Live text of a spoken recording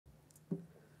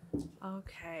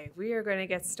Okay, we are going to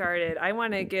get started. I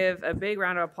want to give a big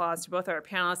round of applause to both our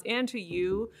panelists and to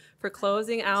you for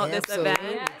closing out this event.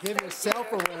 Yes, give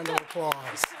yourself a round of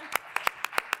applause.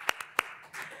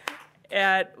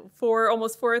 At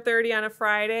almost 4:30 on a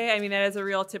Friday. I mean, that is a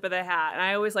real tip of the hat. And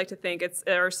I always like to think it's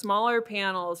our smaller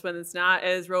panels when it's not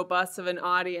as robust of an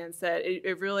audience that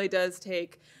it really does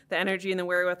take the energy and the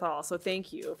wherewithal. So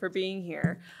thank you for being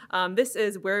here. This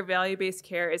is where value-based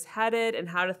care is headed and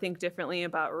how to think differently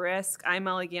about risk. I'm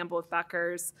Melly Gamble with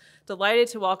Becker's. Delighted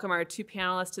to welcome our two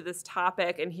panelists to this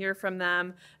topic and hear from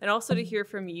them, and also to hear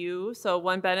from you. So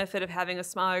one benefit of having a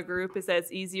smaller group is that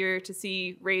it's easier to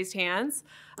see raised hands.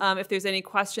 If there's any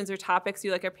questions or topics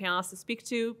you'd like our panelists to speak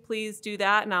to, please do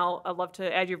that, and I'd love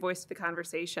to add your voice to the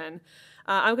conversation.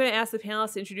 I'm going to ask the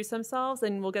panelists to introduce themselves,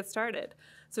 and we'll get started.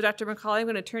 So Dr. McCauley, I'm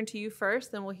going to turn to you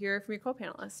first, then we'll hear from your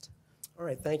co-panelist. All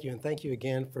right, thank you, and thank you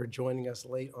again for joining us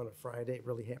late on a Friday.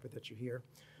 Really happy that you're here.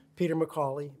 Peter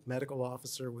McCauley, medical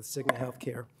officer with Cigna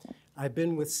Healthcare. I've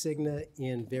been with Cigna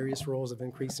in various roles of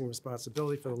increasing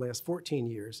responsibility for the last 14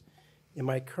 years. In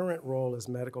my current role as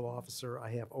medical officer,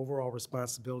 I have overall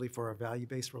responsibility for our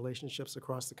value-based relationships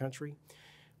across the country.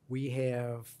 We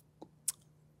have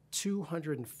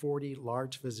 240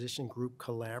 large physician group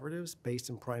collaboratives based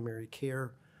in primary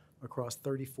care across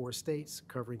 34 states,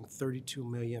 covering 32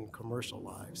 million commercial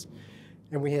lives.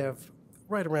 And we have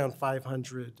right around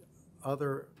 500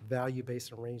 other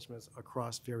value-based arrangements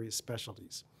across various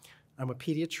specialties. I'm a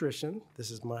pediatrician. This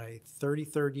is my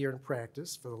 33rd year in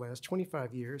practice. For the last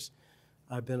 25 years,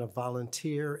 I've been a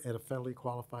volunteer at a federally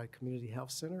qualified community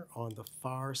health center on the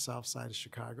far south side of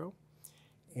Chicago.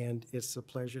 And it's a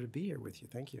pleasure to be here with you.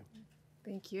 Thank you.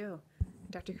 Thank you.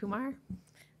 Dr. Kumar?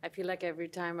 I feel like every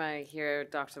time I hear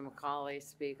Dr. McCauley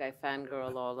speak, I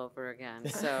fangirl all over again.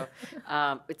 So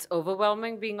it's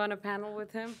overwhelming being on a panel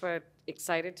with him, but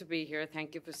excited to be here.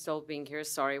 Thank you for still being here.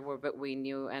 Sorry we're between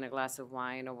you and a glass of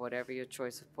wine or whatever your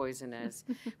choice of poison is,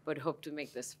 but hope to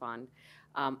make this fun.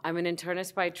 I'm an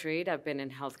internist by trade. I've been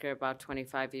in healthcare about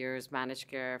 25 years, managed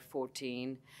care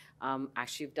 14.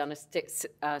 Actually, I've done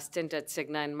a stint at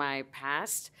Cigna in my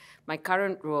past. My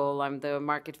current role, I'm the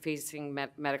market-facing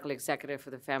medical executive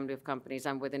for the family of companies.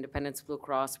 I'm with Independence Blue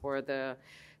Cross. We're the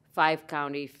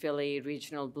 5-county Philly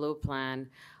Regional Blue Plan,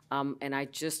 and I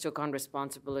just took on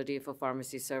responsibility for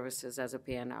pharmacy services as a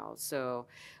P&L. So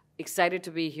excited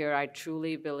to be here. I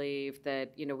truly believe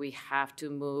that we have to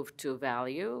move to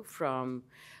value from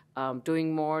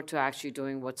doing more to actually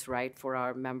doing what's right for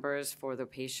our members, for the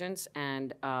patients.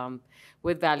 And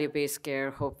with value-based care,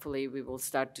 hopefully we will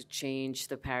start to change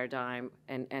the paradigm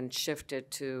and shift it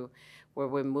to where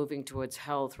we're moving towards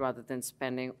health rather than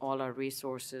spending all our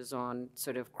resources on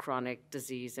sort of chronic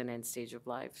disease and end stage of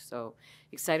life. So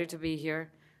excited to be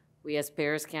here. We as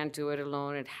payers can't do it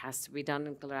alone. It has to be done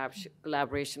in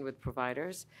collaboration with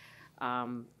providers.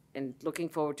 And looking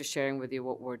forward to sharing with you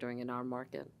what we're doing in our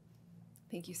market.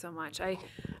 Thank you so much. I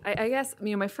guess,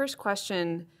 my first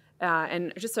question,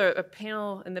 and just a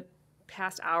panel in the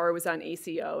past hour was on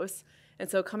ACOs. And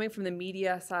so coming from the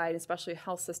media side, especially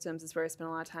health systems is where I spent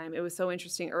a lot of time. It was so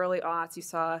interesting. Early aughts, you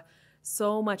saw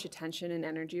so much attention and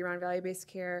energy around value-based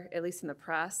care, at least in the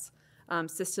press.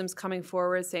 Systems coming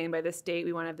forward saying by this date,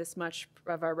 we want to have this much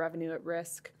of our revenue at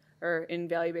risk or in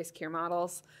value-based care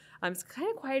models. It's kind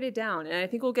of quieted down, and I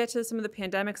think we'll get to some of the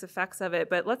pandemic's effects of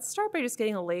it, but let's start by just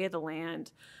getting a lay of the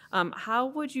land. How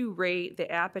would you rate the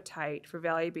appetite for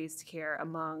value-based care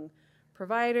among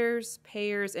providers,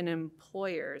 payers, and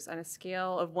employers on a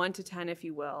scale of 1 to 10, if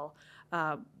you will?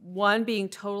 1 being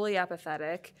totally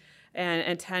apathetic,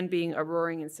 and 10 being a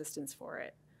roaring insistence for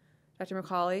it. Dr.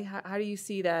 McCauley, how do you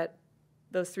see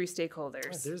those 3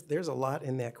 stakeholders? There's a lot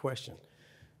in that question.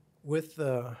 With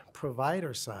the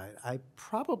provider side, I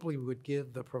probably would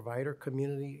give the provider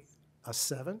community a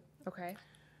 7. Okay.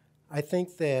 I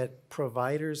think that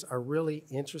providers are really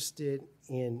interested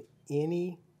in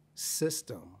any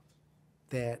system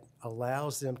that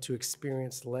allows them to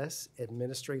experience less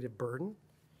administrative burden.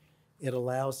 It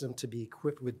allows them to be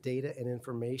equipped with data and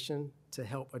information to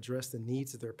help address the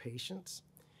needs of their patients,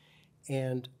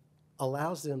 and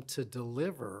allows them to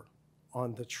deliver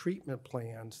on the treatment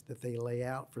plans that they lay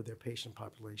out for their patient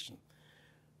population.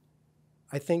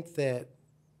 I think that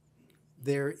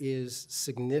there is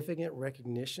significant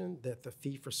recognition that the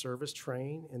fee-for-service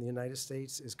train in the United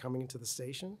States is coming into the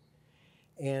station.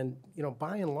 And,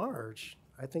 by and large,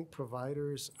 I think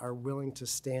providers are willing to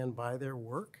stand by their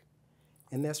work.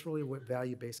 And that's really what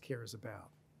value-based care is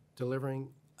about, delivering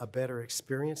a better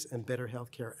experience and better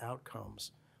healthcare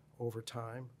outcomes over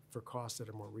time for costs that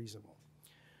are more reasonable.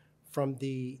 From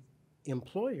the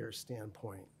employer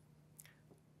standpoint,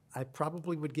 I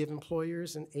probably would give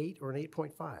employers an 8 or an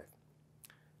 8.5.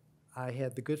 I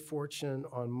had the good fortune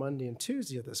on Monday and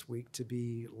Tuesday of this week to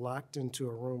be locked into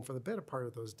a room for the better part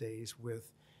of those days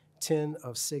with 10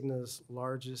 of Cigna's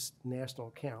largest national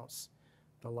accounts,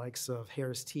 the likes of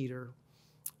Harris Teeter,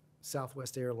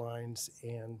 Southwest Airlines,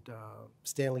 and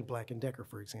Stanley Black & Decker,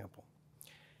 for example.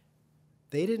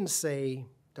 They didn't say,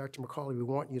 Dr. McCauley, we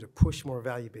want you to push more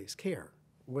value-based care.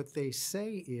 What they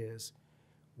say is,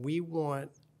 we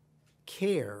want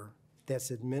care that's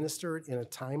administered in a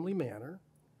timely manner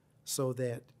so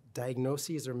that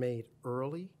diagnoses are made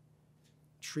early,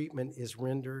 treatment is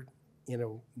rendered in a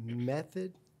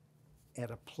method, at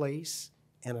a place,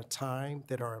 and a time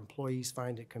that our employees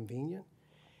find it convenient,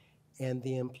 and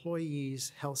the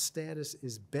employee's health status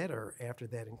is better after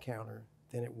that encounter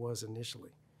than it was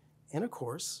initially. And of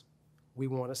course, we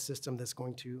want a system that's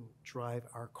going to drive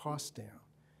our costs down.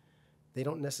 They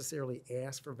don't necessarily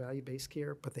ask for value-based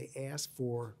care, but they ask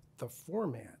for the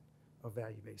format of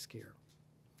value-based care.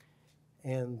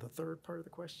 And the third part of the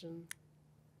question?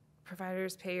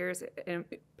 Providers, payers, and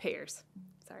payers.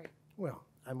 Sorry. Well,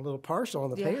 I'm a little partial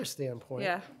on the payer standpoint.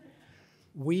 Yeah.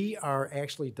 We are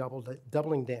actually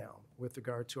doubling down with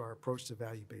regard to our approach to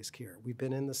value-based care. We've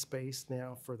been in the space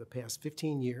now for the past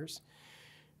 15 years,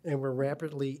 and we're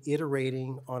rapidly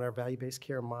iterating on our value-based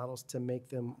care models to make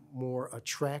them more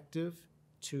attractive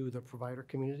to the provider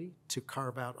community, to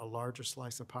carve out a larger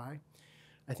slice of pie.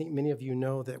 I think many of you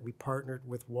know that we partnered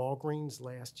with Walgreens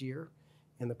last year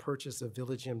in the purchase of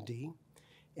VillageMD,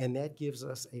 and that gives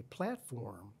us a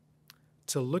platform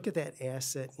to look at that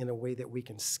asset in a way that we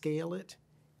can scale it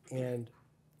and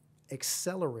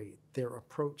accelerate their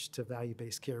approach to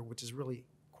value-based care, which is really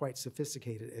quite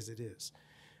sophisticated as it is.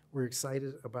 We're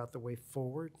excited about the way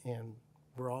forward, and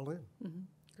we're all in. Mm-hmm.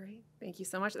 Great. Thank you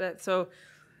so much. So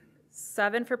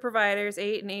 7 for providers,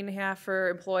 8 and 8.5 for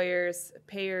employers,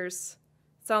 payers.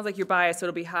 Sounds like you're biased, so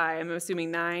it'll be high. I'm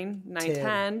assuming 9,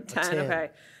 10.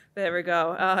 Okay. There we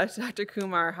go. Dr.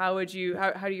 Kumar, how do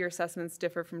your assessments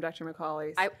differ from Dr.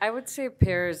 McCauley's? I would say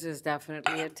pairs is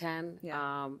definitely a 10.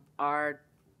 Yeah. Our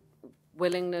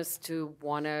willingness to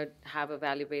want to have a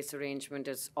value-based arrangement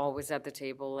is always at the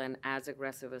table and as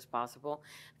aggressive as possible.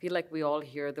 I feel like we all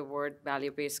hear the word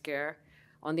value-based care.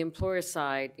 On the employer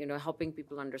side, helping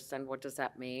people understand what does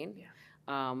that mean. Yeah.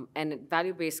 And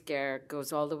value-based care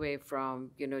goes all the way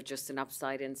from, just an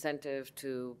upside incentive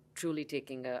to truly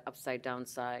taking a upside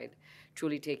downside,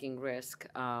 truly taking risk.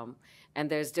 And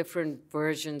there's different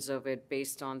versions of it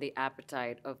based on the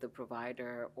appetite of the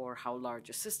provider or how large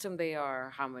a system they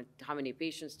are, how many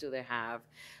patients do they have,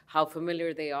 how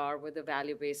familiar they are with the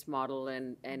value-based model,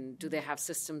 and do they have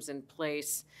systems in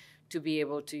place to be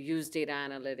able to use data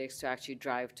analytics to actually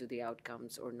drive to the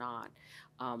outcomes or not.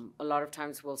 A lot of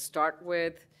times we'll start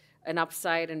with an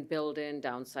upside and build in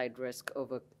downside risk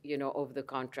over the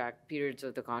contract, periods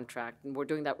of the contract. And we're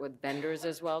doing that with vendors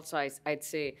as well. So I'd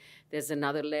say there's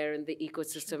another layer in the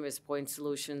ecosystem is point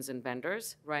solutions and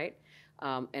vendors, right?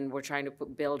 And we're trying to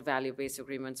build value-based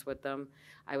agreements with them.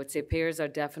 I would say payers are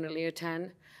definitely a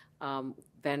 10.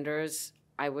 Vendors,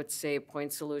 I would say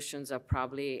point solutions are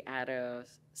probably at a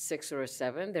 6 or a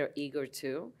 7. They're eager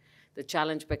to. The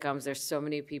challenge becomes there's so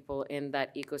many people in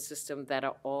that ecosystem that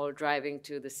are all driving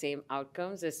to the same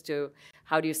outcomes as to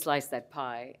how do you slice that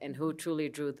pie and who truly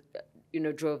drove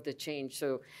the change.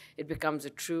 So it becomes a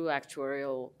true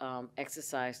actuarial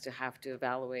exercise to have to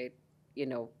evaluate,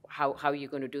 how you're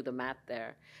going to do the math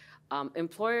there.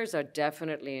 Employers are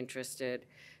definitely interested.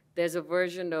 There's a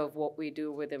version of what we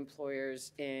do with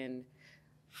employers in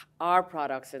our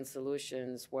products and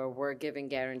solutions where we're giving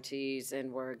guarantees and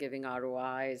we're giving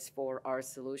ROIs for our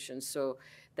solutions. So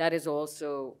that is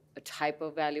also a type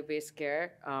of value-based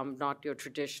care, not your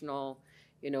traditional,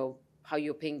 how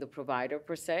you're paying the provider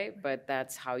per se, but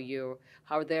that's how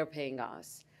they're paying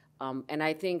us. And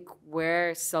I think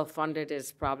where self-funded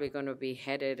is probably going to be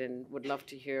headed, and would love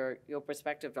to hear your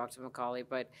perspective, Dr. McCauley,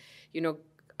 but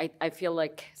I feel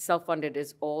like self-funded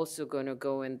is also going to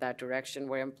go in that direction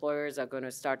where employers are going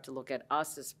to start to look at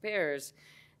us as payers.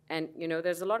 And,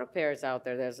 there's a lot of payers out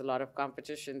there. There's a lot of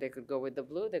competition. They could go with the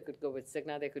Blue. They could go with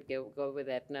Cigna. They could go with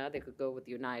Aetna. They could go with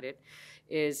United.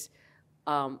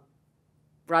 Rather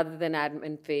than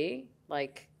admin fee,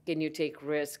 like, can you take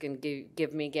risk and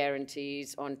give me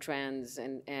guarantees on trends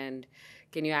and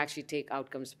can you actually take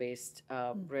outcomes-based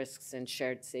risks and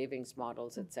shared savings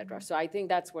models, et cetera? So I think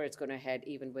that's where it's going to head,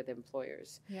 even with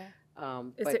employers. Yeah.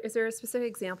 Is there a specific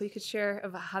example you could share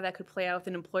of how that could play out with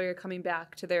an employer coming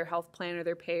back to their health plan or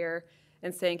their payer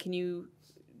and saying, can you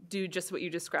do just what you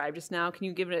described just now? Can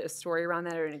you give it a story around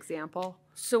that or an example?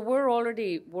 So we're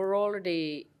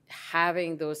already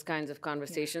having those kinds of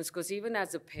conversations, because even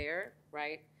as a pair,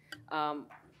 right,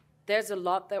 there's a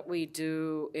lot that we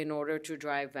do in order to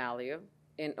drive value,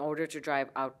 in order to drive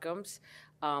outcomes,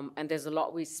 and there's a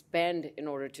lot we spend in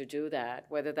order to do that,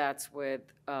 whether that's with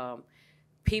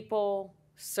people,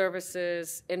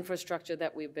 services, infrastructure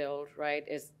that we build, right?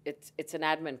 It's an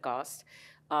admin cost.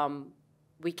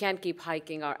 We can't keep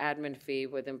hiking our admin fee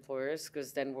with employers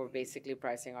because then we're basically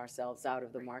pricing ourselves out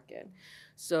of the market.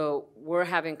 So we're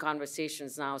having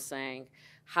conversations now saying,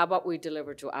 how about we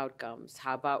deliver to outcomes?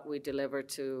 How about we deliver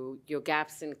to your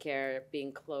gaps in care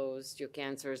being closed, your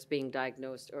cancers being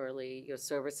diagnosed early, your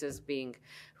services being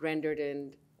rendered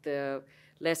in the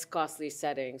less costly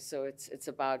settings. So it's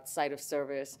about site of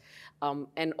service.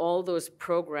 And all those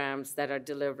programs that are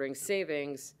delivering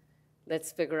savings,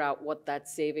 let's figure out what that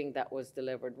saving that was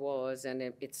delivered was.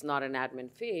 And it's not an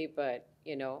admin fee, but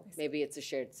maybe it's a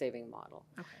shared saving model.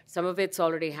 Okay. Some of it's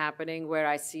already happening. Where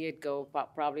I see it go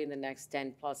probably in the next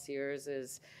 10 plus years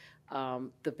is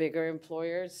the bigger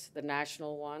employers, the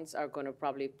national ones, are going to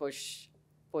probably push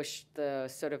the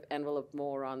sort of envelope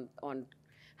more on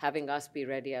having us be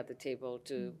ready at the table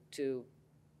to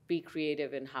be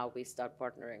creative in how we start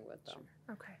partnering with them.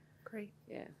 Sure. Okay, great.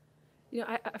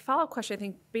 Yeah. A follow-up question, I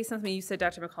think, based on something you said,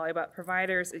 Dr. McCauley, about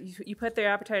providers, you put their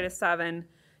appetite at 7,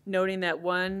 noting that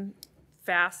one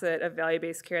facet of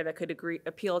value-based care that could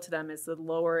appeal to them is the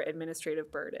lower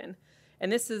administrative burden. And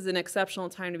this is an exceptional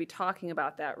time to be talking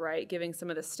about that, right? Given some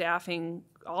of the staffing,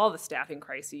 all the staffing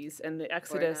crises and the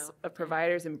exodus of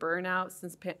providers and burnout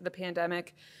since the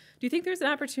pandemic. Do you think there's an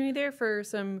opportunity there for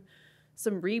some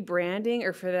rebranding,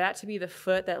 or for that to be the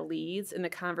foot that leads in the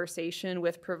conversation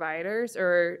with providers,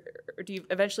 or do you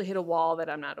eventually hit a wall that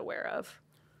I'm not aware of?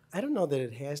 I don't know that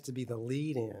it has to be the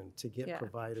lead in to get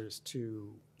providers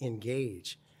to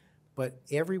engage, but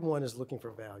everyone is looking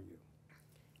for value.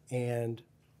 And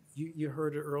you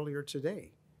heard it earlier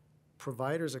today.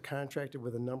 Providers are contracted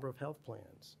with a number of health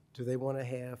plans. Do they want to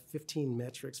have 15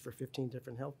 metrics for 15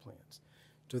 different health plans?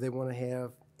 Do they want to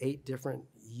have 8 different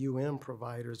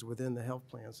providers within the health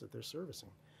plans that they're servicing?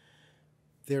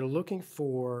 They're looking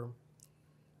for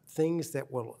things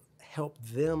that will help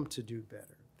them to do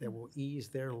better, that will ease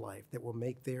their life, that will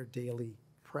make their daily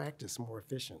practice more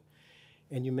efficient.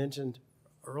 And you mentioned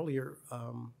earlier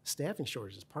staffing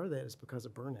shortages. Part of that is because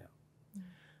of burnout.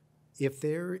 If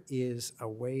there is a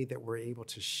way that we're able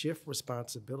to shift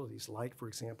responsibilities, like, for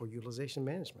example, utilization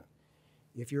management.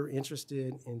 If you're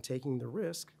interested in taking the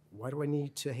risk, why do I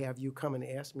need to have you come and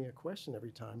ask me a question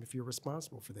every time if you're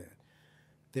responsible for that?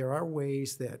 There are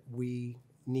ways that we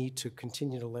need to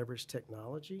continue to leverage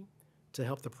technology to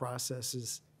help the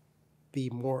processes be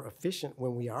more efficient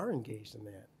when we are engaged in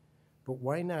that. But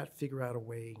why not figure out a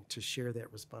way to share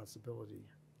that responsibility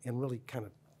and really kind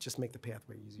of just make the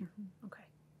pathway easier? Mm-hmm. Okay.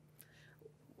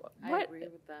 I agree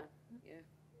with that. Yeah.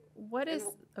 What is?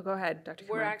 Go ahead, Dr.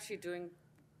 Kumar. We're actually doing.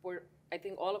 I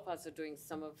think all of us are doing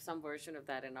some version of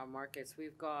that in our markets.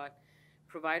 We've got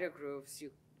provider groups.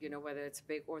 You know, whether it's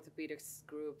big orthopedics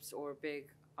groups or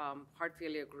big heart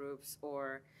failure groups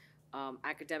or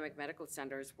academic medical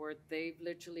centers, where they've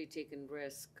literally taken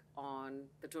risk on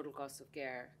the total cost of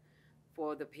care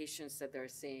for the patients that they're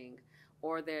seeing.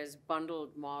 Or there's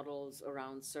bundled models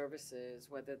around services,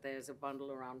 whether there's a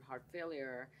bundle around heart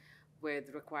failure with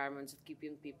requirements of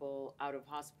keeping people out of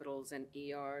hospitals and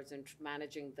ERs and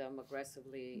managing them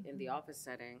aggressively in the office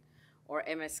setting, or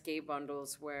MSK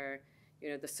bundles where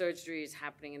the surgery is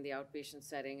happening in the outpatient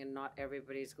setting and not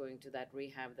everybody's going to that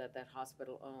rehab that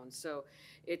hospital owns. So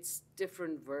it's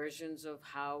different versions of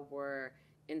how we're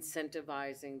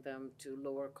incentivizing them to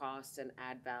lower costs and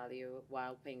add value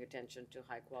while paying attention to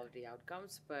high quality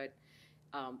outcomes. But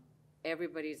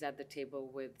everybody's at the table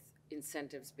with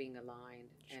incentives being aligned,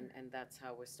 and that's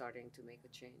how we're starting to make a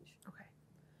change. Okay.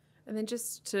 And then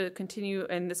just to continue,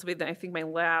 and this will be, I think, my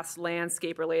last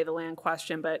landscape or lay of the land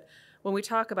question, but when we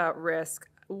talk about risk,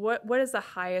 what is the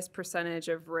highest percentage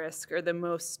of risk or the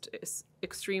most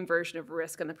extreme version of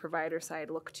risk on the provider side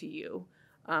look to you?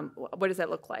 What does that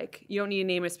look like? You don't need to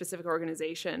name a specific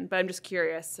organization, but I'm just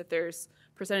curious if there's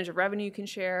percentage of revenue you can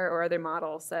share or other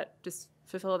models that just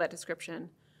fulfill that description.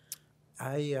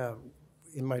 I,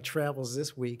 in my travels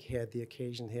this week, had the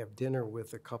occasion to have dinner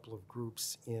with a couple of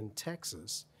groups in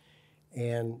Texas,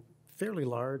 and fairly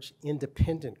large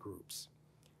independent groups,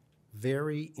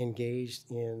 very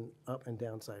engaged in up and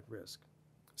downside risk,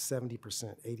 70%,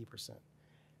 80%.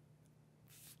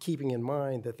 Keeping in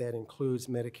mind that that includes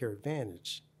Medicare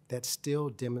Advantage, that still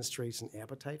demonstrates an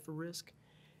appetite for risk.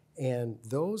 And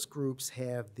those groups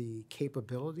have the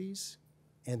capabilities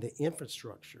and the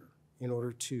infrastructure in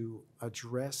order to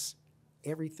address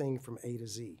everything from A to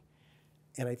Z.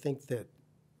 And I think that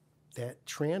that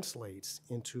translates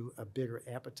into a bigger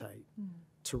appetite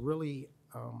to really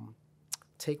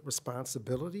take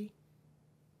responsibility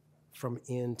from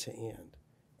end to end.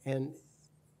 And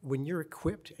when you're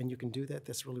equipped and you can do that,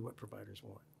 that's really what providers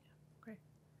want. Great.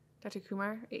 Dr.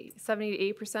 Kumar, 70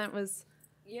 to 8% was?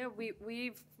 Yeah,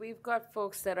 we've got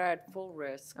folks that are at full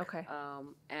risk. Okay.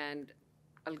 And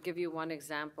I'll give you one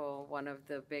example. One of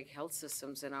the big health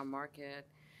systems in our market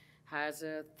has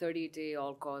a 30-day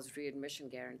all-cause readmission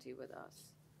guarantee with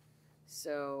us.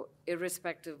 So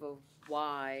irrespective of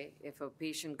why, if a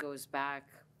patient goes back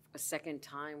a second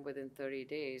time within 30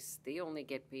 days, they only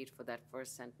get paid for that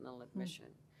first sentinel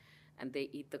admission. And they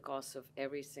eat the cost of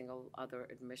every single other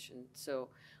admission. So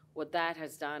what that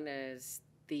has done is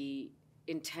the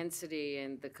intensity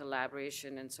and the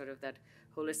collaboration and sort of that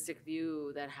holistic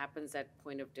view that happens at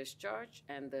point of discharge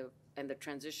and the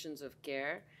transitions of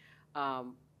care,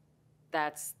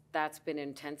 that's been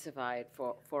intensified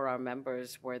for our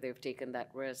members where they've taken that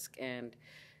risk. And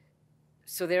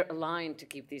so they're aligned to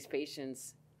keep these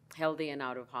patients healthy and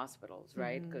out of hospitals,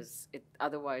 right? Because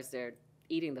otherwise they're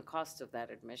eating the cost of that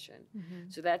admission.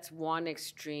 So that's one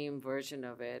extreme version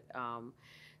of it.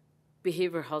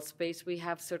 Behavioral health space, we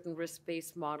have certain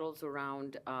risk-based models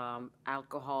around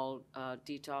alcohol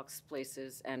detox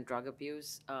places and drug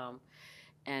abuse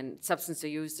and substance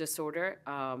use disorder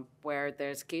where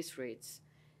there's case rates.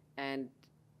 And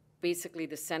basically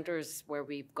the centers where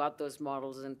we've got those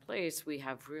models in place, we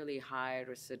have really high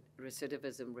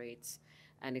recidivism rates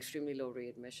and extremely low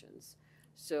readmissions.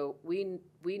 So we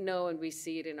know and we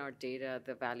see it in our data,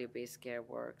 the value-based care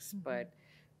works, but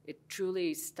it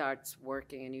truly starts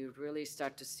working and you really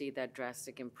start to see that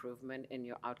drastic improvement in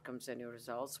your outcomes and your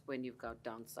results when you've got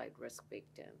downside risk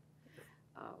baked in.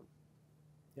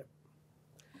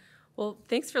 Well,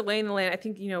 thanks for laying the land. I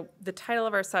think, the title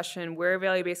of our session, Where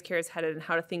Value-Based Care is Headed and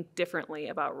How to Think Differently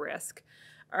About Risk.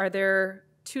 Are there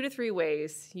 2 to 3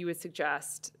 ways you would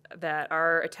suggest that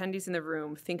our attendees in the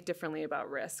room think differently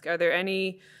about risk? Are there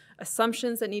any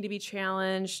assumptions that need to be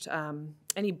challenged?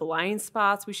 Any blind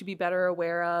spots we should be better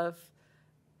aware of?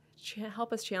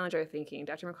 Help us challenge our thinking.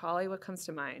 Dr. McCauley, what comes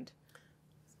to mind?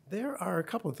 There are a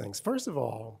couple of things. First of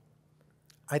all,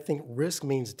 I think risk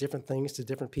means different things to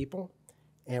different people.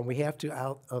 And we have to,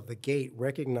 out of the gate,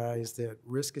 recognize that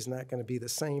risk is not going to be the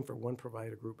same for one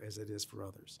provider group as it is for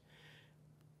others.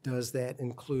 Does that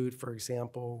include, for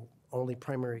example, only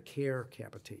primary care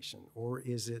capitation? Or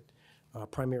is it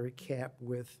primary cap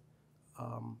with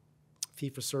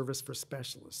fee-for-service for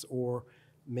specialists? Or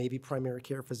maybe primary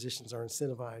care physicians are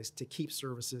incentivized to keep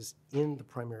services in the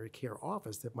primary care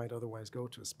office that might otherwise go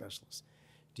to a specialist?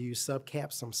 Do you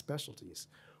subcap some specialties?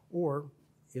 Or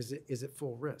is it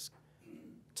full risk?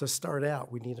 To start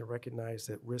out, we need to recognize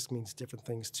that risk means different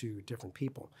things to different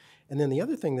people. And then the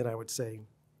other thing that I would say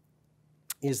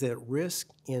is that risk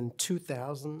in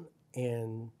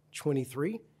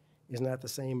 2023 is not the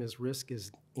same as risk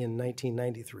is in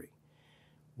 1993.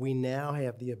 We now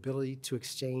have the ability to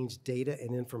exchange data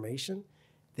and information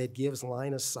that gives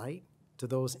line of sight to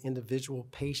those individual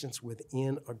patients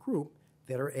within a group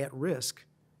that are at risk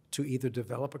to either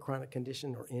develop a chronic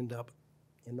condition or end up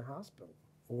in the hospital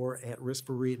or at risk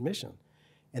for readmission.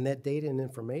 And that data and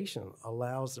information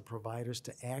allows the providers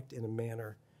to act in a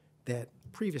manner that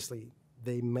previously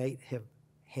they might have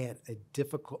had a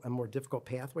more difficult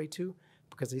pathway to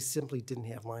because they simply didn't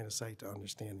have line of sight to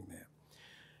understanding that.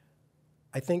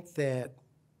 I think that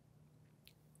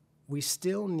we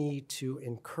still need to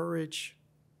encourage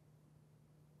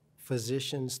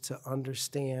physicians to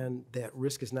understand that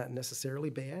risk is not necessarily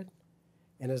bad.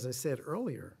 And as I said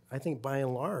earlier, I think by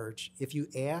and large, if you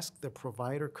ask the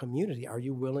provider community, are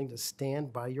you willing to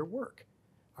stand by your work?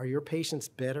 Are your patients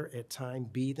better at time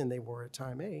B than they were at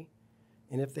time A?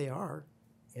 And if they are,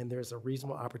 and there's a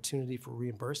reasonable opportunity for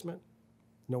reimbursement,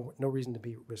 no reason to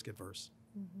be risk adverse.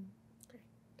 Great.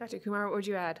 Dr. Kumar, what would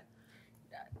you add?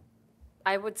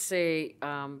 I would say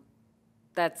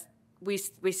that's we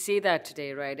see that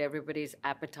today, right? Everybody's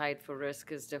appetite for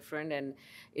risk is different, and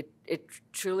it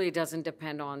truly doesn't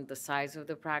depend on the size of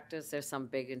the practice. There's some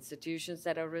big institutions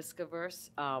that are risk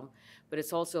averse, but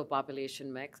it's also a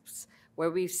population mix where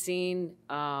we've seen,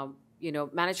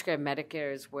 managed care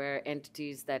Medicare is where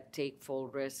entities that take full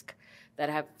risk that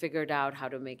have figured out how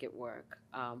to make it work,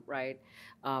 right?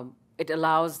 It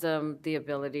allows them the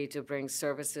ability to bring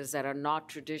services that are not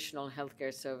traditional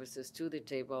healthcare services to the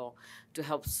table to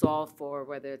help solve for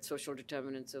whether it's social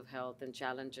determinants of health and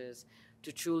challenges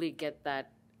to truly get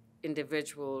that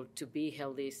individual to be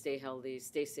healthy,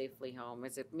 stay safely home?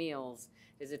 Is it meals?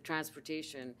 Is it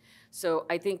transportation? So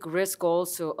I think risk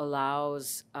also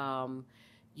allows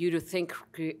you to think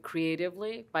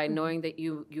creatively by knowing that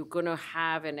you're going to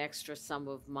have an extra sum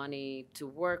of money to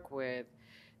work with.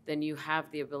 Then you have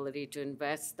the ability to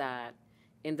invest that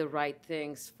in the right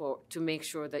things to make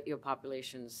sure that your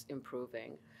population's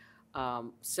improving.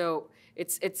 So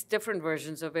it's different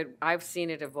versions of it. I've seen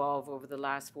it evolve over the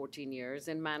last 14 years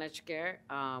in managed care,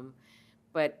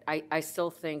 but I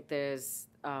still think there's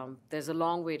a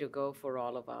long way to go for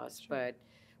all of us. Sure. But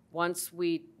once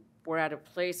we're at a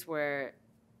place where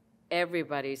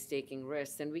everybody's taking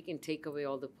risks, then we can take away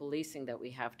all the policing that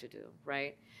we have to do,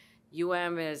 right?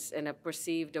 is a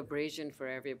perceived abrasion for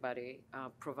everybody.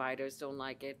 Providers don't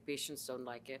like it, patients don't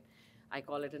like it. I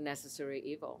call it a necessary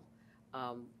evil.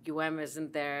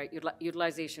 Isn't there,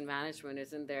 utilization management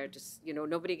isn't there, just,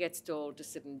 nobody gets told to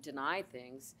sit and deny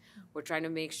things. We're trying to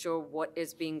make sure what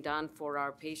is being done for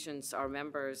our patients, our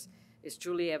members, is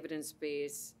truly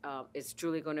evidence-based, is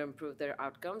truly going to improve their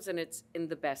outcomes, and it's in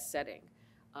the best setting.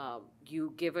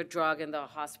 You give a drug in the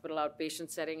hospital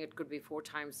outpatient setting, it could be 4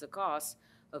 times the cost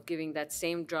of giving that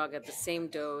same drug at the same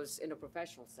dose in a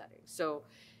professional setting. So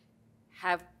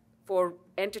for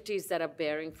entities that are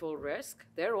bearing full risk,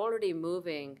 they're already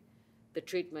moving the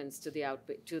treatments to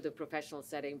the professional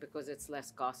setting because it's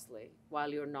less costly while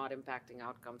you're not impacting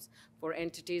outcomes. For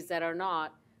entities that are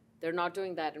not, they're not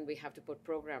doing that, and we have to put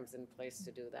programs in place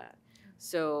to do that.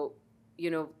 So,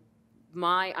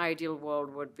 my ideal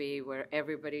world would be where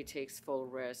everybody takes full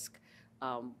risk.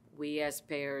 We as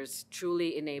payers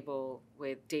truly enable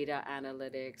with data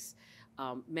analytics,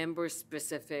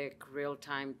 member-specific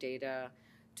real-time data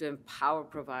to empower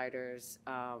providers,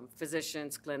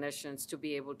 physicians, clinicians to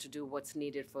be able to do what's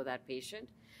needed for that patient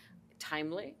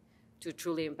timely to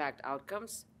truly impact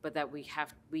outcomes, but that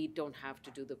we don't have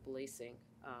to do the policing.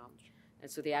 And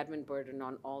so the admin burden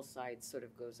on all sides sort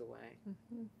of goes away.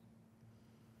 Mm-hmm.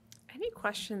 Any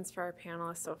questions for our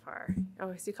panelists so far?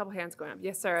 Oh, I see a couple hands going up.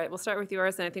 Yes, sir. We'll start with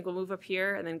yours, and I think we'll move up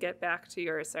here and then get back to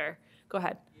yours, sir. Go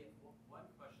ahead. Yeah, one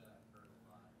question I've heard a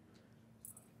lot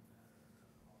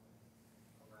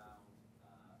around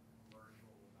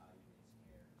commercial value-based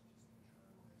care is just the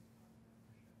churn rate on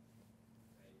membership.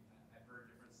 Right? I've heard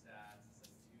different stats. It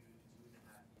says 2 to 2.5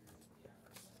 years is the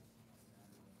average life of a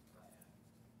member of the plan,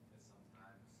 because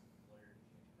sometimes employers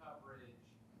change coverage,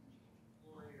 change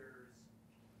employers.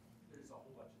 There's a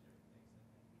whole bunch of different things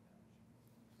that can be done.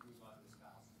 Move on to a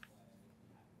spouse's plan if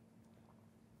you have a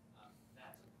plan.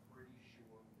 That's a pretty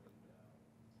short window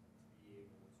to be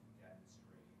able to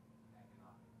demonstrate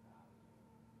economic value,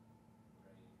 right? If it's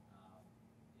a 2.5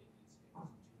 year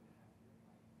life,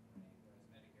 right? Whereas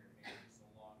Medicare Advantage is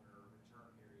a longer return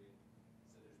period,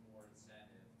 so there's more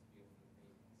incentive to be able to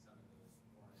make some of those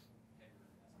more tender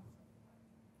investments up front.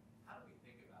 How do we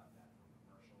think about that for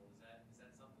commercial? Is that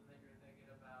something that you're thinking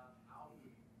about? How have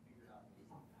we figured out ways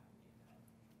to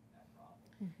navigate that problem?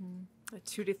 Mm-hmm. A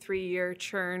 2 to 3 year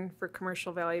churn for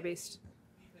commercial value-based.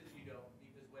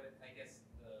 Because what I guess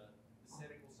the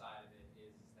cynical side of it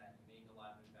is that you make a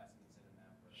lot of investments in a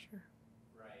member, Sure.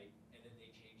 right? And then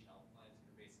they change health plans, and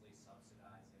you're basically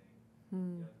subsidizing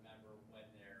the member when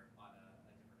they're on a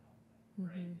different health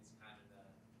plan, right? It's kind of the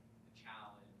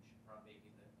challenge from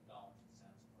making the dollars and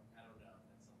cents work. I don't know if that's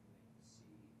something that you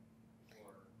see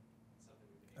or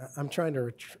something we can. I'm trying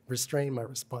to restrain my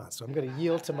response, so I'm going to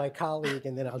yield to my colleague,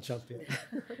 and then I'll jump in.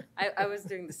 I was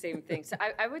doing the same thing. So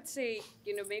I would say,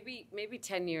 maybe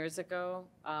 10 years ago,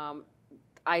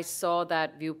 I saw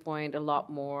that viewpoint a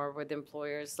lot more with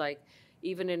employers, like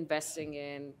even investing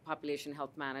in population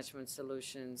health management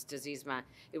solutions,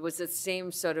 it was the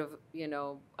same sort of,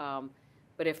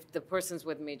 but if the person's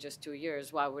with me just 2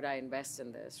 years, why would I invest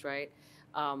in this, right?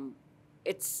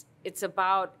 It's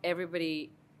about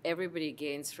everybody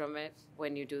gains from it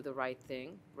when you do the right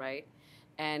thing, right?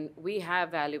 And we have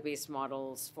value-based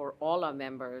models for all our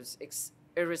members,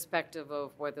 irrespective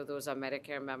of whether those are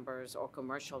Medicare members or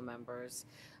commercial members,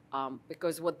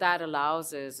 because what that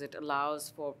allows is it allows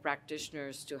for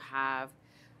practitioners to have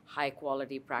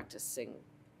high-quality practicing,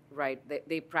 right?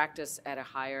 They practice at a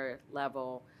higher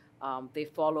level. They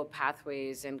follow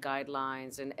pathways and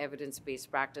guidelines and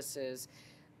evidence-based practices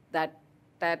that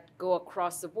go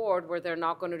across the board, where they're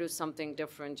not going to do something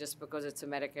different just because it's a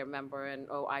Medicare member and,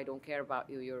 oh, I don't care about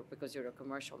you because you're a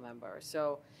commercial member.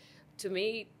 So to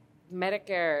me,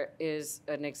 Medicare is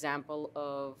an example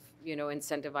of,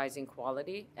 incentivizing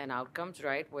quality and outcomes,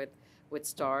 right, with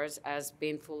stars, as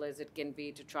painful as it can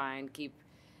be to try and keep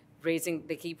raising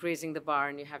the bar,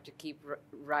 and you have to keep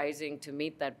rising to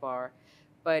meet that bar.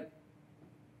 But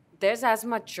there's as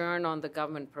much churn on the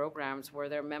government programs where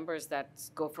there are members that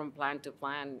go from plan to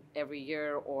plan every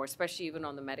year, or especially even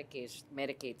on the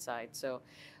Medicaid side. So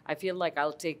I feel like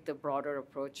I'll take the broader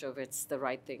approach of it's the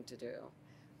right thing to do.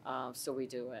 So we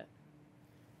do it.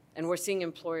 And we're seeing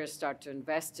employers start to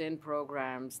invest in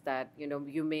programs that,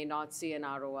 you may not see an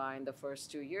ROI in the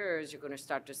first 2 years. You're going to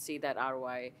start to see that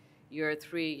ROI year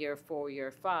 3, year 4,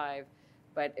 year 5.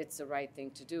 But it's the right thing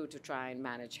to do to try and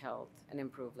manage health and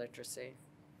improve literacy.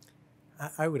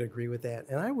 I would agree with that.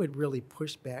 And I would really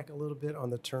push back a little bit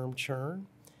on the term churn.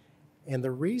 And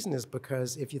the reason is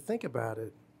because if you think about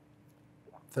it,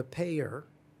 the payer,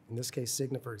 in this case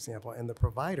Cigna, for example, and the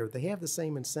provider, they have the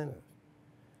same incentive.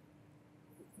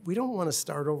 We don't want to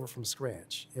start over from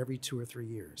scratch every 2 or 3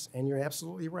 years. And you're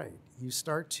absolutely right. You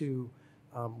start to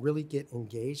really get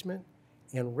engagement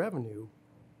and revenue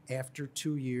after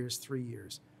 2 years, 3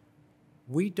 years.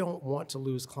 We don't want to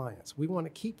lose clients. We want to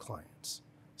keep clients.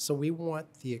 So we want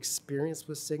the experience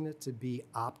with Cigna to be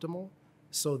optimal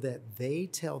so that they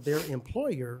tell their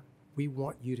employer, we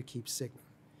want you to keep Cigna.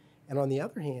 And on the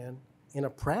other hand, in a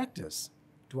practice,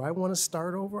 do I want to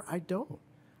start over? I don't.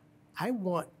 I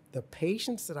want the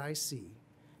patients that I see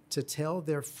to tell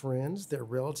their friends, their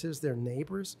relatives, their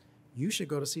neighbors, you should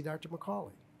go to see Dr.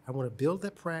 McCauley. I want to build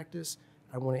that practice.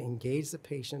 I want to engage the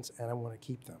patients, and I want to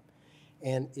keep them.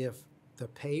 And if the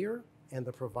payer and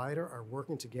the provider are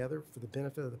working together for the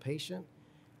benefit of the patient,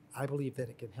 I believe that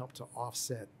it can help to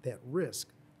offset that risk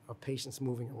of patients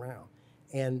moving around.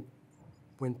 And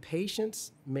when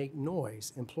patients make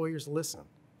noise, employers listen.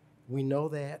 We know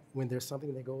that when there's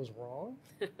something that goes wrong,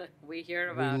 we hear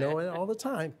about it. We know it all the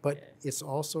time, but it's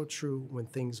also true when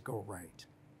things go right.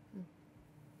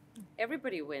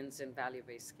 Everybody wins in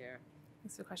value-based care.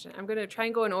 That's the question. I'm going to try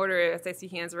and go in order as I see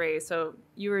hands raised. So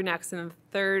you were next in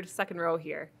the second row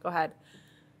here. Go ahead.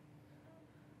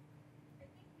 I think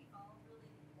we all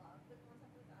really love the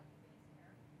concept of value-based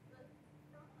care, but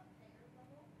from a payer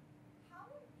level, how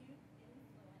are you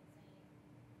influencing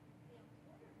the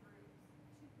employer groups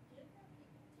to give their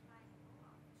people time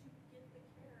off to give the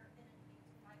care in an 8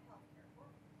 to 5 healthcare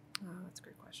world? Oh, that's a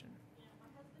great question.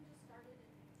 My husband just started a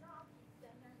new job. He's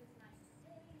been there his 90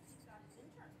 days. He's got his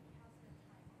insurance, but he has no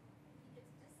time off. He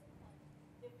gets disciplined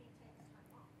if he takes time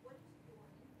off. What is your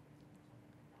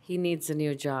influence? He needs a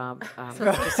new job.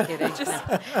 Just kidding.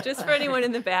 Just for anyone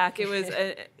in the back, it was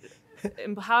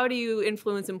how do you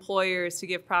influence employers to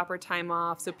give proper time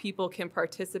off so people can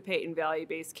participate in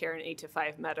value-based care in 8 to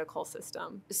 5 medical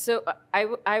system? So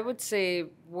I would say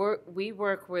we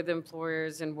work with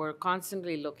employers, and we're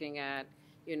constantly looking at,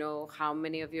 how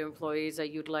many of your employees are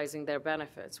utilizing their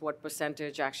benefits? What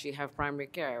percentage actually have primary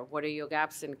care? What are your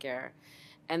gaps in care?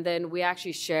 And then we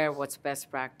actually share what's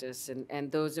best practice.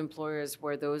 And those employers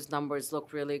where those numbers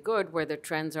look really good, where the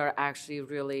trends are actually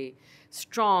really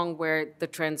strong, where the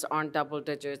trends aren't double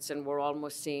digits, and we're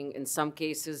almost seeing, in some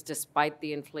cases, despite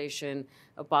the inflation,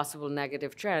 a possible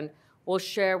negative trend, we'll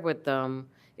share with them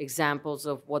examples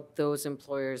of what those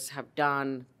employers have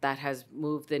done that has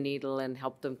moved the needle and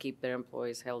helped them keep their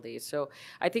employees healthy. So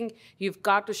I think you've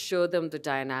got to show them the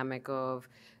dynamic of,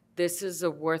 this is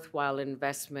a worthwhile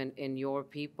investment in your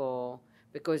people,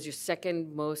 because your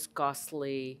second most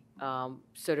costly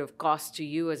sort of cost to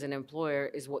you as an employer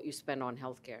is what you spend on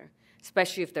healthcare,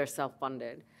 especially if they're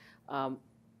self-funded.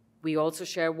 We also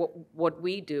share what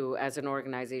we do as an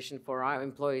organization for our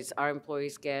employees. Our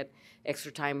employees get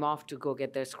extra time off to go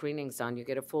get their screenings done. You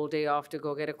get a full day off to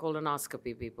go get a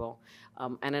colonoscopy, people,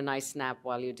 and a nice nap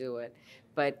while you do it.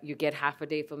 But you get half a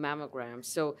day for mammograms.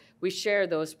 So we share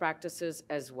those practices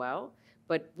as well,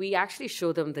 but we actually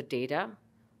show them the data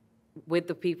with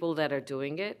the people that are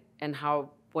doing it, and how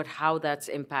that's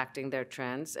impacting their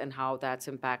trends, and how that's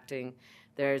impacting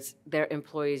their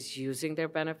employees using their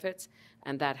benefits,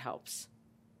 and that helps.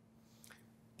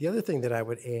 The other thing that I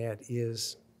would add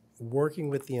is working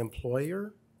with the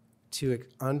employer to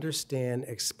understand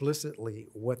explicitly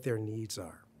what their needs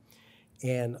are,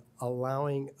 and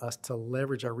allowing us to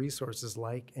leverage our resources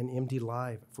like an MD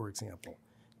Live, for example,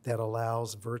 that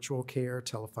allows virtual care,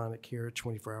 telephonic care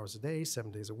 24 hours a day,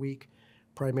 7 days a week,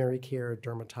 primary care,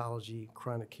 dermatology,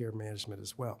 chronic care management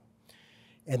as well.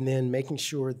 And then making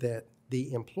sure that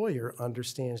the employer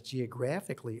understands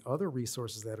geographically other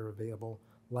resources that are available,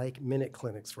 like minute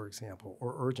clinics, for example,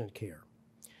 or urgent care.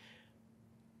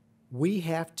 We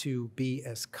have to be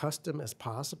as custom as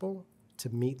possible to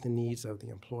meet the needs of the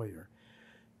employer.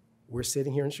 We're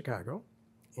sitting here in Chicago.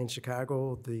 In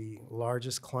Chicago, the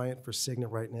largest client for Cigna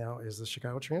right now is the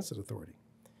Chicago Transit Authority.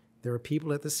 There are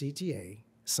people at the CTA.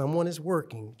 Someone is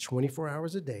working 24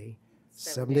 hours a day,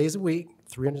 7 days a week,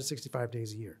 365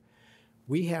 days a year.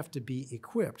 we have to be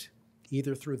equipped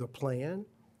either through the plan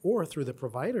or through the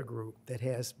provider group that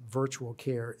has virtual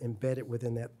care embedded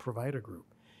within that provider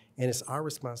group. And it's our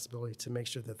responsibility to make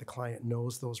sure that the client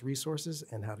knows those resources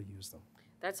and how to use them.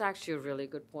 That's actually a really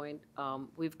good point.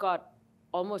 We've got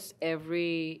almost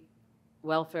every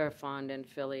welfare fund in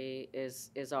Philly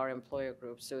is our employer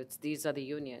group. So these are the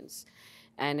unions.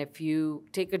 And if you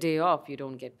take a day off, you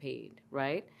don't get paid,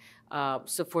 right?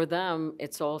 So for them,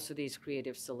 it's also these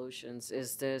creative solutions.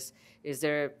 Is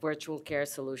there virtual care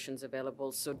solutions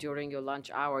available? So during your lunch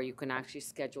hour, you can actually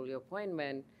schedule your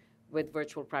appointment with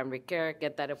virtual primary care,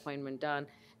 get that appointment done.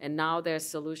 And now there's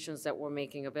solutions that we're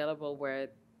making available where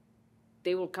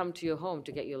they will come to your home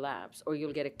to get your labs, or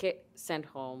you'll get a kit sent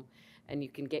home and you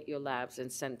can get your labs and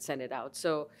send it out.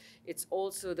 So it's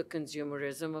also the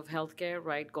consumerism of healthcare,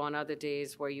 right? Gone are the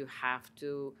days where you have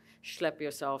to schlep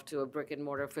yourself to a brick and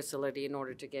mortar facility in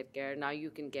order to get care. Now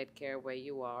you can get care where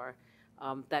you are,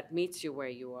 that meets you where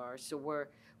you are. So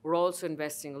we're also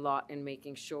investing a lot in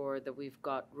making sure that we've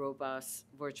got robust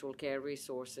virtual care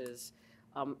resources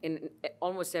in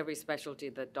almost every specialty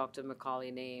that Dr.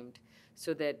 McCauley named,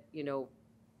 so that, you know,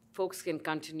 folks can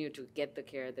continue to get the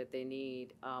care that they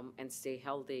need and stay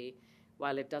healthy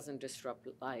while it doesn't disrupt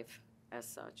life as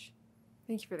such.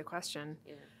 Thank you for the question.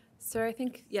 Yeah. Sir, I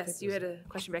think, yes, you had a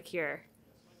question back here.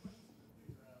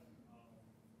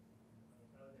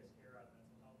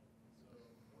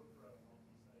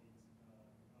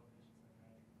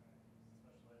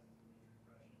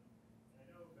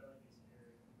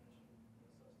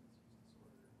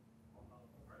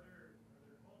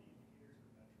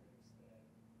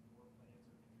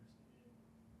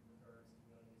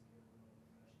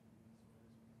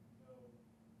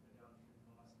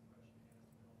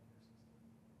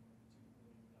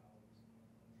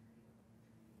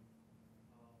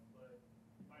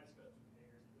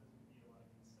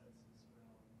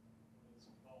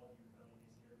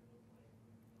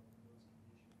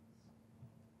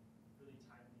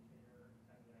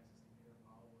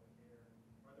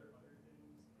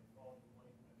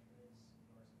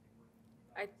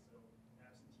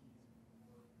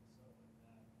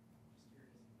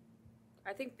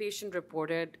 I think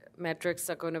patient-reported metrics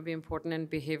are going to be important in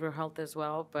behavioral health as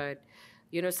well, but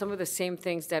you know, some of the same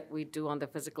things that we do on the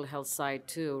physical health side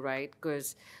too, right?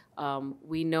 Because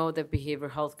we know that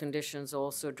behavioral health conditions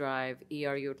also drive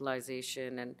ER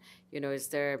utilization, and you know, is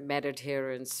there med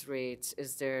adherence rates?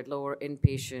 Is there lower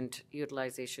inpatient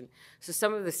utilization? So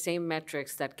some of the same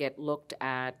metrics that get looked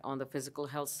at on the physical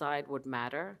health side would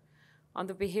matter on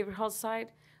the behavioral health side.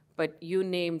 But you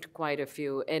named quite a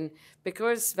few. And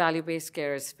because value-based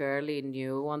care is fairly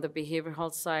new on the behavioral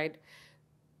health side,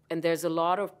 and there's a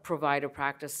lot of provider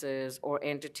practices or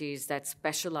entities that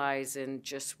specialize in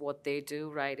just what they do,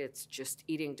 right? It's just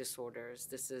eating disorders.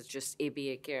 This is just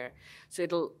ABA care.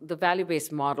 So the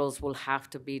value-based models will have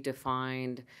to be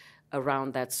defined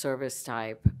around that service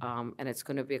type, and it's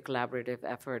going to be a collaborative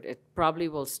effort. It probably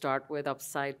will start with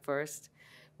Upside first,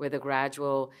 with a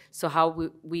gradual, so how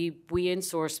we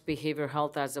insourced behavioral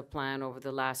health as a plan over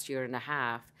the last year and a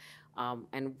half,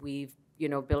 and we've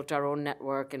built our own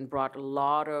network and brought a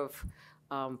lot of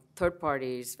third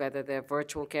parties, whether they're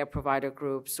virtual care provider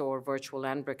groups or virtual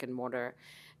and brick and mortar.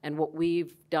 And what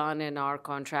we've done in our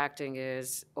contracting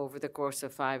is, over the course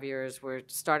of 5 years, we're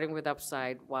starting with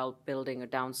Upside while building a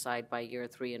downside by year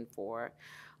 3 and 4,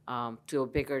 to a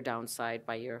bigger downside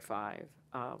by year 5.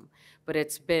 But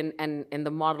it's been, and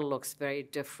the model looks very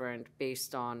different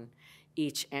based on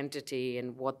each entity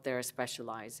and what they're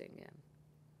specializing in.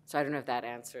 So I don't know if that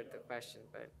answered the question,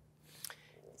 but.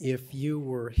 If you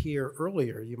were here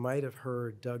earlier, you might have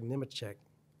heard Doug Nemechek,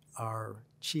 our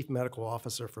Chief Medical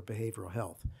Officer for Behavioral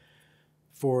Health.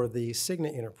 For the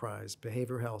Cigna enterprise,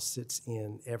 behavioral health sits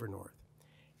in Evernorth.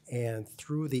 And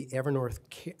through the Evernorth,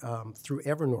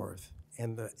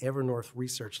 and the Evernorth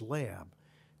Research Lab,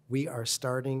 we are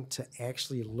starting to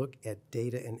actually look at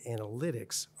data and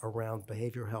analytics around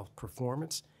behavioral health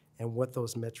performance and what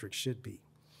those metrics should be.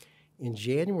 In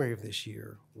January of this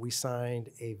year, we signed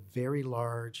a very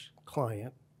large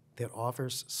client that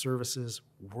offers services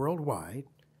worldwide.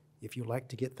 If you like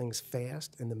to get things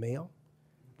fast in the mail,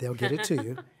 they'll get it to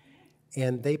you.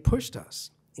 And they pushed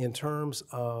us in terms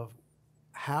of,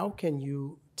 how can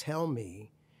you tell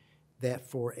me that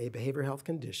for a behavioral health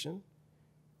condition,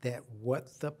 that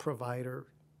what the provider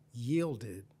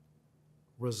yielded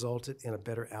resulted in a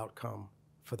better outcome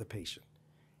for the patient?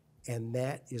 And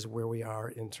that is where we are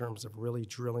in terms of really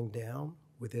drilling down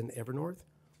within Evernorth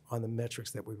on the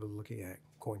metrics that we were looking at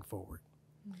going forward.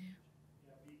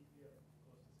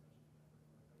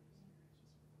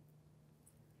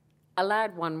 I'll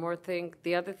add one more thing.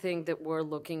 The other thing that we're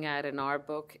looking at in our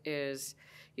book is,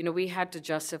 we had to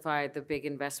justify the big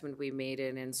investment we made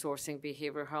in sourcing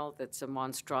behavioral health. It's a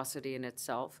monstrosity in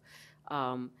itself.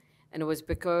 And it was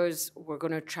because we're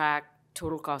going to track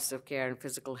total cost of care and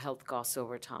physical health costs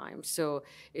over time. So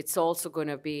it's also going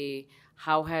to be,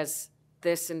 how has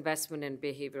this investment in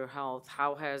behavioral health,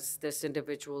 how has this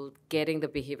individual getting the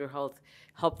behavioral health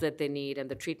help that they need and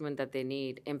the treatment that they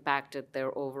need impacted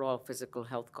their overall physical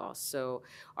health costs? So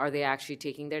are they actually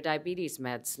taking their diabetes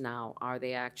meds now? Are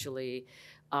they actually,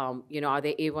 are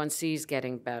their A1Cs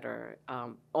getting better?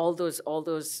 All those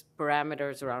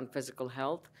parameters around physical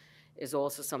health is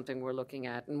also something we're looking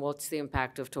at. And what's the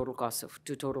impact of total cost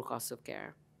of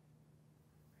care?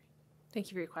 Thank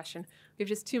you for your question. We have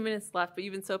just 2 minutes left, but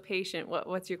you've been so patient.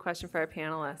 What's your question for our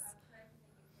panelists?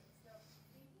 So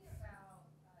thinking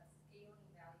about scaling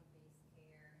value-based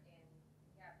care, and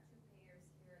we have two payers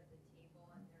here at the table,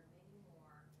 and there are many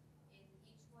more, and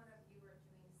each one of you are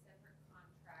doing separate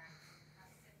contracts,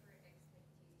 have separate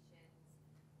expectations.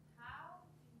 How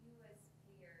do you as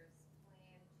payers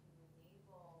plan to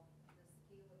enable the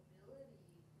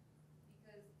scalability?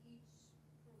 Because each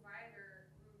provider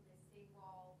group is saying,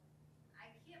 well,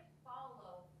 I can't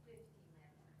follow 50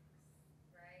 metrics,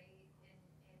 right?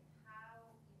 And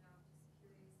how, I'm just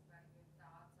curious about your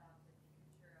thoughts on the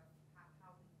future of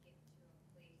how we get to a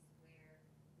place where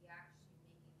we actually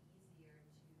make it easier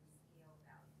to scale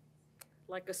value-based care.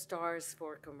 Like a Stars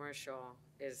for commercial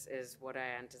is what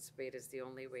I anticipate is the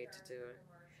only way to do it.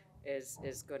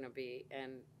 Is going to be,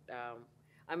 and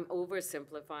I'm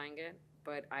oversimplifying it,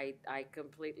 but I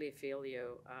completely feel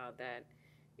you that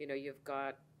you've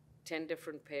got 10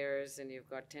 different pairs and you've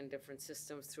got 10 different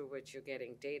systems through which you're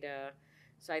getting data.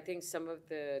 So I think some of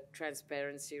the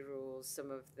transparency rules,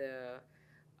 some of the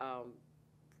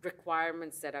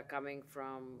requirements that are coming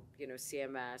from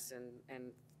CMS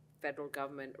and federal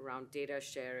government around data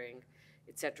sharing,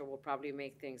 et cetera, will probably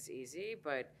make things easy.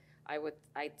 But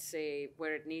I'd say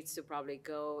where it needs to probably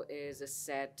go is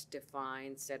a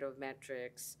defined set of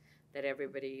metrics that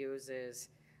everybody uses.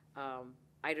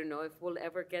 I don't know if we'll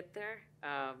ever get there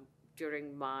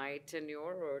during my tenure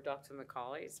or Dr.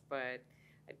 McCauley's, but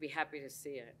I'd be happy to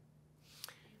see it.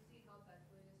 Do you see health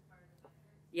equity as part of the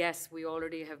metrics? Yes, we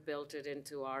already have built it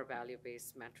into our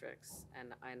value-based metrics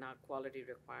and our quality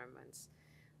requirements.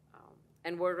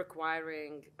 And we're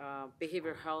requiring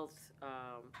behavioral health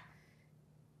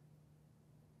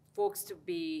folks to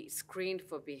be screened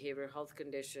for behavioral health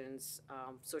conditions,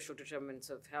 social determinants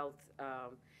of health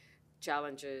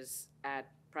challenges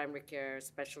at primary care,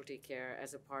 specialty care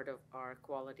as a part of our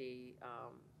quality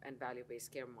and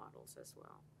value-based care models as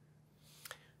well.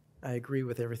 I agree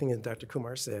with everything that Dr.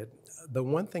 Kumar said. The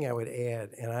one thing I would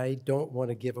add, and I don't want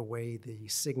to give away the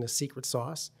Cigna secret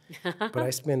sauce, but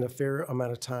I spend a fair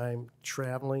amount of time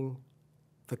traveling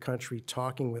the country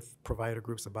talking with provider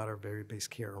groups about our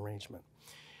value-based care arrangement.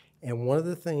 And one of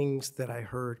the things that I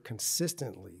heard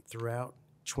consistently throughout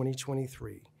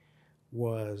 2023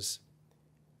 was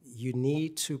you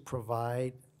need to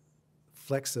provide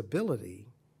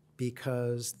flexibility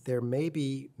because there may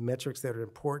be metrics that are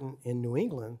important in New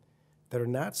England that are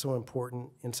not so important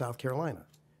in South Carolina.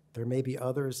 There may be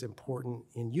others important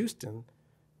in Houston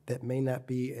that may not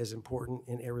be as important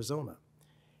in Arizona.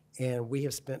 And we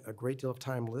have spent a great deal of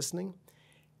time listening.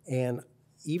 And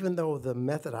even though the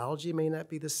methodology may not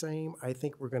be the same, I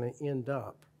think we're going to end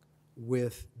up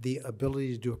with the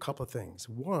ability to do a couple of things.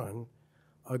 One,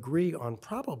 agree on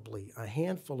probably a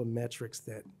handful of metrics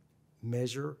that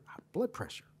measure blood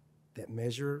pressure, that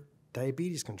measure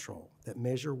diabetes control, that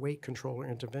measure weight control or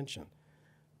intervention,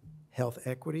 health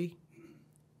equity,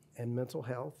 and mental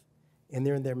health. And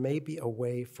then there may be a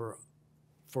way for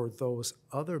those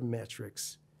other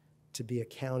metrics to be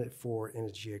accounted for in a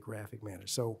geographic manner.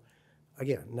 So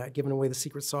again, not giving away the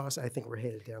secret sauce, I think we're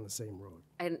headed down the same road.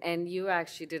 And you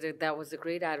actually did it. That was a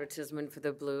great advertisement for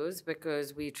the Blues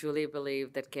because we truly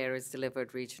believe that care is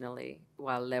delivered regionally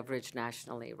while leveraged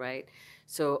nationally, right?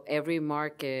 So every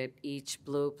market, each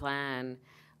Blue plan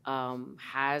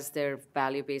has their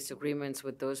value-based agreements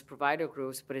with those provider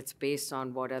groups, but it's based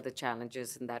on what are the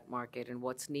challenges in that market and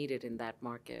what's needed in that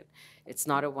market. It's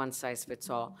not a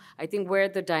one-size-fits-all. I think where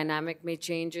the dynamic may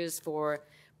change is for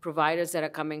providers that are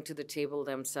coming to the table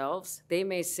themselves. They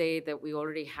may say that we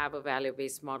already have a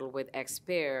value-based model with X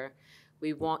payer.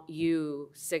 We want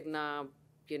you, Cigna,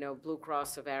 Blue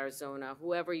Cross of Arizona,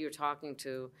 whoever you're talking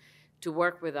to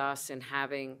work with us in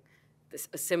having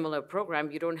a similar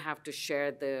program. You don't have to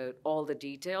share all the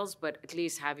details, but at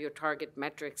least have your target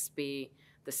metrics be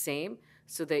the same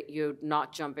so that you're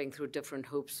not jumping through different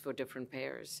hoops for different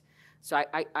payers. So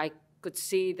I could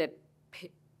see that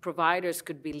providers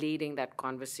could be leading that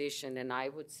conversation. And I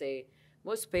would say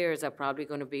most payers are probably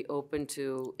going to be open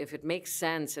to, if it makes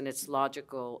sense and it's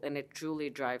logical and it truly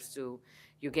drives to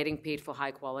you getting paid for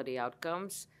high quality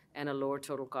outcomes and a lower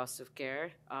total cost of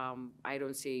care. I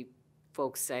don't see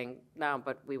folks saying, no,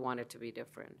 but we want it to be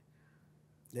different.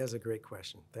 That's a great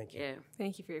question. Thank you. Yeah.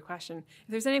 Thank you for your question. If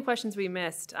there's any questions we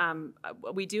missed,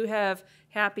 we do have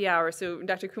happy hour. So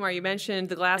Dr. Kumar, you mentioned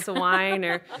the glass of wine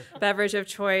or beverage of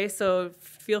choice. So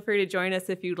feel free to join us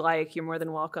if you'd like. You're more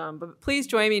than welcome. But please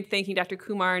join me in thanking Dr.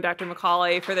 Kumar and Dr.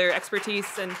 McCauley for their expertise.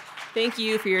 And thank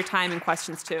you for your time and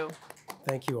questions too.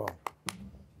 Thank you all.